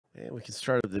And we can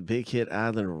start with the Big Hit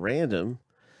Island random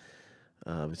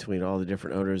between all the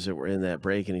different owners that were in that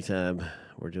break. Anytime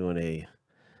we're doing a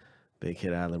Big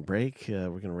Hit Island break, we're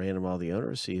going to random all the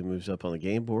owners, see who moves up on the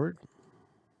game board.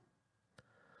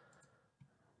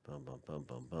 Bum, bum, bum,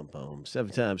 bum, bum, bum.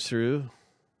 7 times through.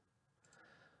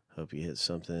 Hope you hit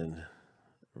something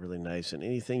really nice. And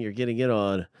anything you're getting in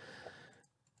on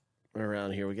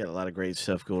around here, we got a lot of great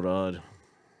stuff going on.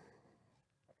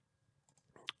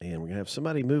 And we're going to have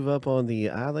somebody move up on the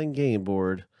island game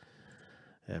board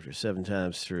after 7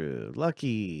 times through.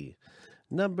 Lucky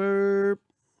number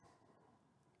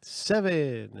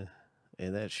 7.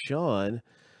 And that's Sean.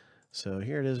 So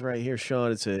here it is right here,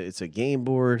 Sean. It's a game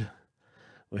board.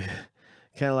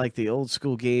 Kind of like the old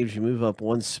school games. You move up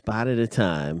one spot at a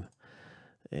time.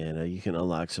 And you can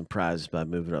unlock some prizes by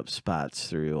moving up spots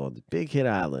through on the Big Hit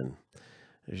Island.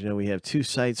 As you know, we have 2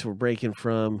 sites we're breaking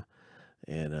from.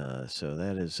 And so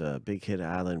that is a Big Hit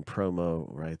Island promo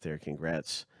right there.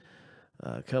 Congrats.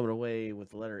 Coming away with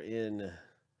the letter N.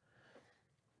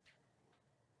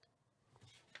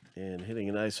 And hitting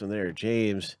a nice one there,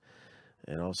 James.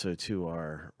 And also to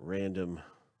our random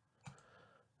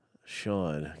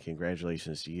Sean.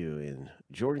 Congratulations to you in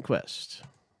Jordan Quest.